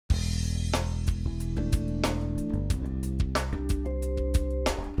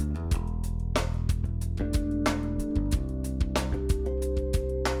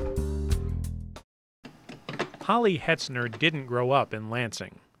Holly Hetzner didn't grow up in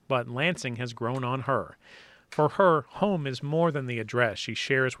Lansing, but Lansing has grown on her. For her, home is more than the address she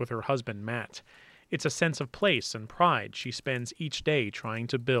shares with her husband, Matt. It's a sense of place and pride she spends each day trying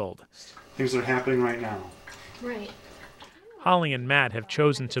to build. Things are happening right now. Right. Holly and Matt have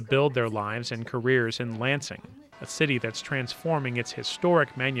chosen to build their lives and careers in Lansing, a city that's transforming its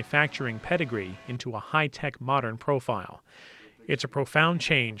historic manufacturing pedigree into a high-tech modern profile. It's a profound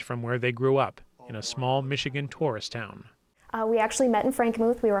change from where they grew up, in a small Michigan tourist town. We actually met in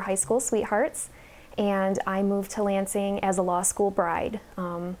Frankenmuth. We were high school sweethearts, and I moved to Lansing as a law school bride.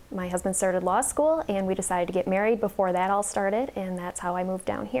 My husband started law school, and we decided to get married before that all started, and that's how I moved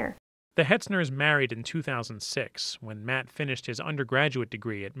down here. The Hetzners married in 2006, when Matt finished his undergraduate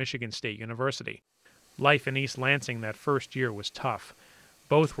degree at Michigan State University. Life in East Lansing that first year was tough.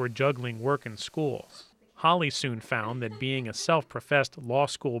 Both were juggling work and school. Holly soon found that being a self-professed law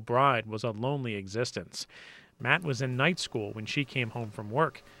school bride was a lonely existence. Matt was in night school when she came home from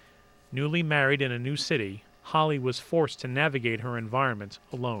work. Newly married in a new city, Holly was forced to navigate her environment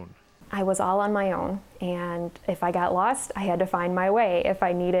alone. I was all on my own, and if I got lost, I had to find my way. If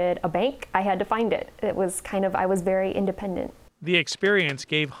I needed a bank, I had to find it. I was very independent. The experience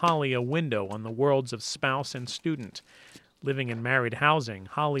gave Holly a window on the worlds of spouse and student. Living in married housing,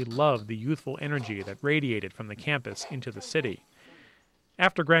 Holly loved the youthful energy that radiated from the campus into the city.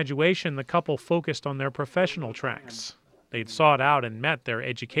 After graduation, the couple focused on their professional tracks. They'd sought out and met their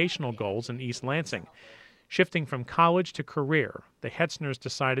educational goals in East Lansing. Shifting from college to career, the Hetzners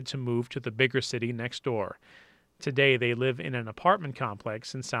decided to move to the bigger city next door. Today, they live in an apartment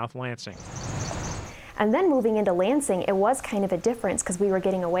complex in South Lansing. And then moving into Lansing, it was kind of a difference because we were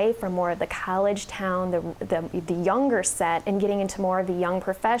getting away from more of the college town, the younger set, and getting into more of the young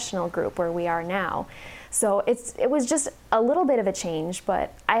professional group where we are now. So it was just a little bit of a change,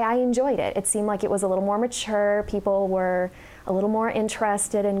 but I enjoyed it. It seemed like it was a little more mature. People were a little more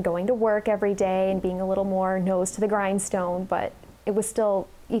interested in going to work every day and being a little more nose to the grindstone, but it was still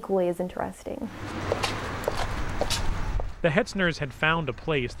equally as interesting. The Hetzners had found a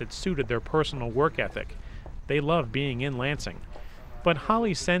place that suited their personal work ethic. They love being in Lansing. But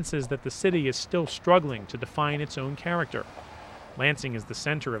Holly senses that the city is still struggling to define its own character. Lansing is the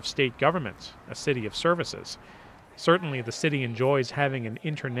center of state government, a city of services. Certainly the city enjoys having an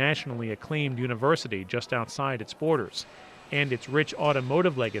internationally acclaimed university just outside its borders, and its rich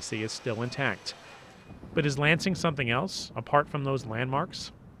automotive legacy is still intact. But is Lansing something else, apart from those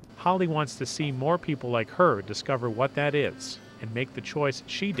landmarks? Holly wants to see more people like her discover what that is and make the choice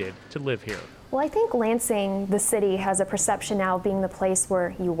she did to live here. Well, I think Lansing, the city, has a perception now of being the place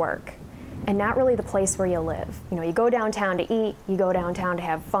where you work and not really the place where you live. You know, you go downtown to eat, you go downtown to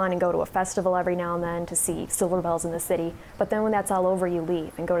have fun and go to a festival every now and then to see silver bells in the city, but then when that's all over, you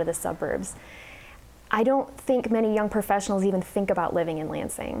leave and go to the suburbs. I don't think many young professionals even think about living in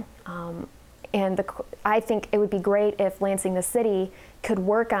Lansing. I think it would be great if Lansing, the city, could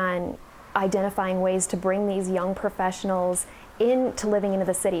work on identifying ways to bring these young professionals into living into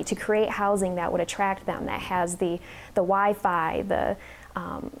the city, to create housing that would attract them, that has the Wi-Fi, the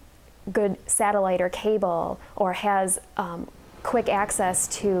good satellite or cable, or has quick access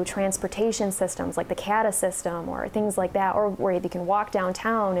to transportation systems like the CATA system or things like that, or where you can walk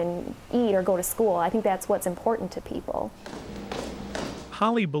downtown and eat or go to school. I think that's what's important to people.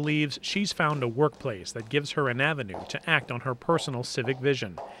 Holly believes she's found a workplace that gives her an avenue to act on her personal civic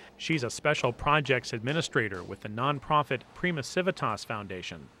vision. She's a special projects administrator with the nonprofit Prima Civitas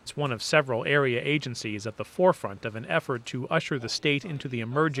Foundation. It's one of several area agencies at the forefront of an effort to usher the state into the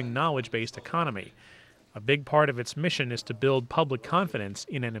emerging knowledge-based economy. A big part of its mission is to build public confidence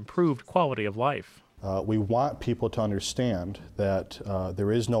in an improved quality of life. We want people to understand that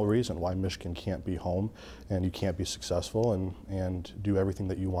there is no reason why Michigan can't be home and you can't be successful and do everything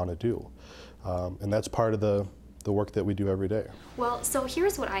that you want to do. And that's part of the work that we do every day. Well, so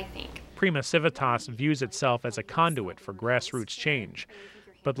here's what I think. Prima Civitas views itself as a conduit for grassroots change.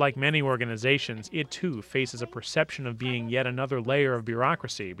 But like many organizations, it too faces a perception of being yet another layer of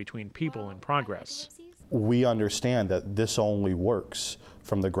bureaucracy between people and progress. We understand that this only works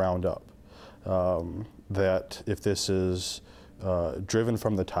from the ground up. That if this is driven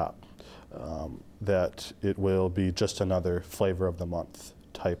from the top, that it will be just another flavor of the month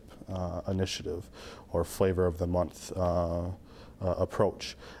type initiative or flavor of the month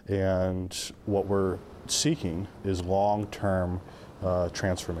approach. And what we're seeking is long-term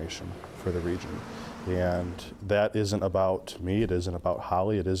transformation for the region. And that isn't about me, it isn't about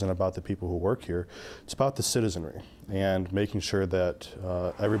Holly, it isn't about the people who work here. It's about the citizenry and making sure that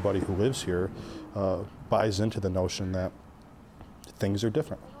everybody who lives here buys into the notion that things are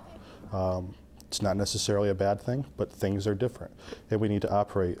different. It's not necessarily a bad thing, but things are different, and we need to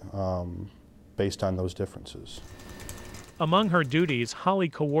operate based on those differences. Among her duties, Holly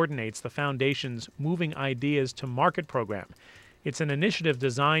coordinates the foundation's Moving Ideas to Market program. It's an initiative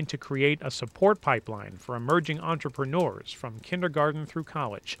designed to create a support pipeline for emerging entrepreneurs from kindergarten through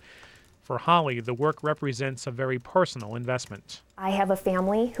college. For Holly, the work represents a very personal investment. I have a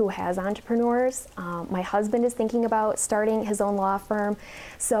family who has entrepreneurs. My husband is thinking about starting his own law firm,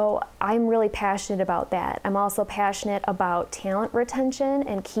 so I'm really passionate about that. I'm also passionate about talent retention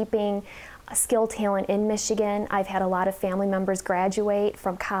and keeping skilled talent in Michigan. I've had a lot of family members graduate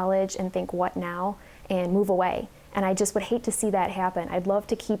from college and think, what now, and move away. And I just would hate to see that happen. I'd love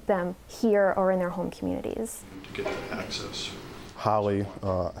to keep them here or in their home communities. To get the access. Holly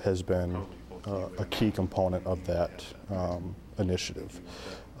has been a key component of that initiative,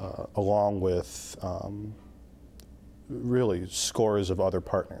 along with really scores of other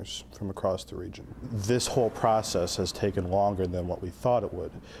partners from across the region. This whole process has taken longer than what we thought it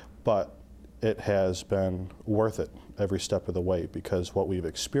would, but it has been worth it every step of the way, because what we've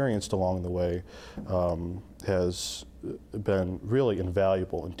experienced along the way has been really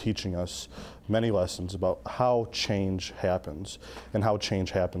invaluable in teaching us many lessons about how change happens and how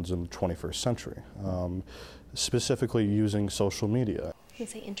change happens in the 21st century, specifically using social media. You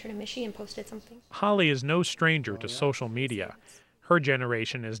say intern in Michigan posted something. Holly is no stranger to social media. Her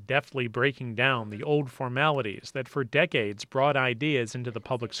generation is deftly breaking down the old formalities that for decades brought ideas into the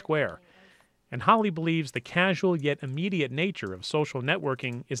public square. And Holly believes the casual yet immediate nature of social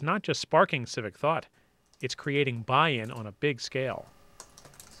networking is not just sparking civic thought, it's creating buy-in on a big scale.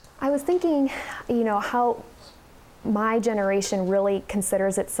 I was thinking, how my generation really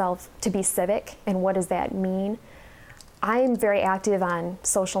considers itself to be civic, and what does that mean? I'm very active on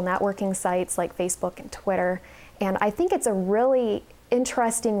social networking sites like Facebook and Twitter, and I think it's a really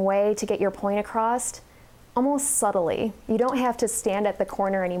interesting way to get your point across, almost subtly. You don't have to stand at the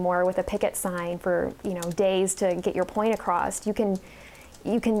corner anymore with a picket sign for days to get your point across. You can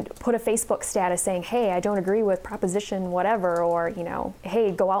put a Facebook status saying, hey, I don't agree with proposition whatever, or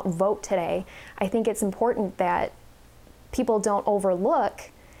hey, go out and vote today. I think it's important that people don't overlook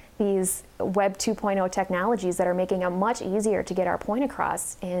these Web 2.0 technologies that are making it much easier to get our point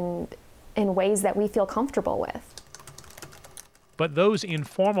across in ways that we feel comfortable with. But those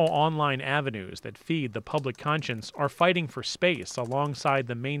informal online avenues that feed the public conscience are fighting for space alongside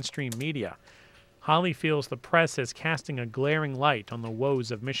the mainstream media. Holly feels the press is casting a glaring light on the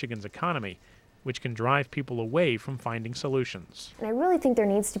woes of Michigan's economy, which can drive people away from finding solutions. And I really think there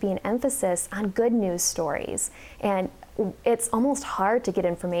needs to be an emphasis on good news stories. And it's almost hard to get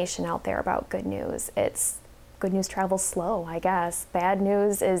information out there about good news. Good news travels slow, I guess. Bad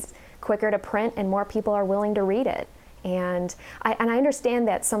news is quicker to print and more people are willing to read it. And I understand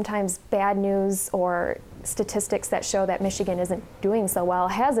that sometimes bad news or statistics that show that Michigan isn't doing so well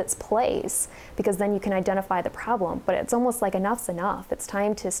has its place, because then you can identify the problem. But it's almost like enough's enough. It's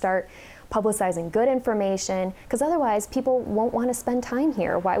time to start publicizing good information, because otherwise people won't want to spend time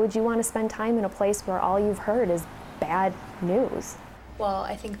here. Why would you want to spend time in a place where all you've heard is bad news? Well,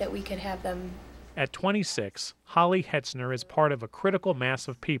 I think that we could have them. At 26, Holly Hetzner is part of a critical mass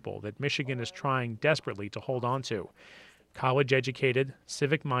of people that Michigan is trying desperately to hold on to. College-educated,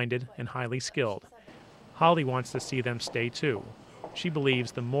 civic-minded, and highly skilled. Holly wants to see them stay too. She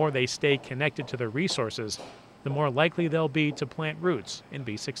believes the more they stay connected to their resources, the more likely they'll be to plant roots and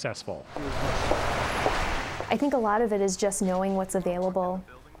be successful. I think a lot of it is just knowing what's available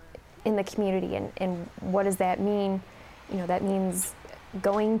in the community, and what does that mean? That means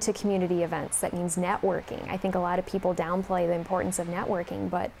going to community events, that means networking. I think a lot of people downplay the importance of networking,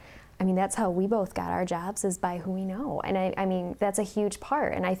 but I mean, that's how we both got our jobs, is by who we know. And I mean, that's a huge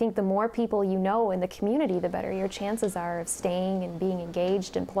part. And I think the more people you know in the community, the better your chances are of staying and being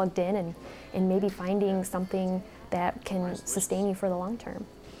engaged and plugged in, and maybe finding something that can sustain you for the long term.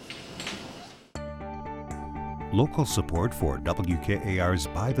 Local support for WKAR's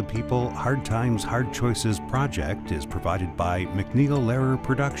By the People, Hard Times, Hard Choices project is provided by McNeil-Lehrer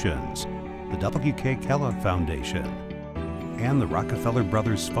Productions, the W.K. Kellogg Foundation, and the Rockefeller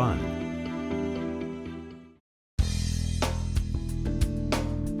Brothers Fund.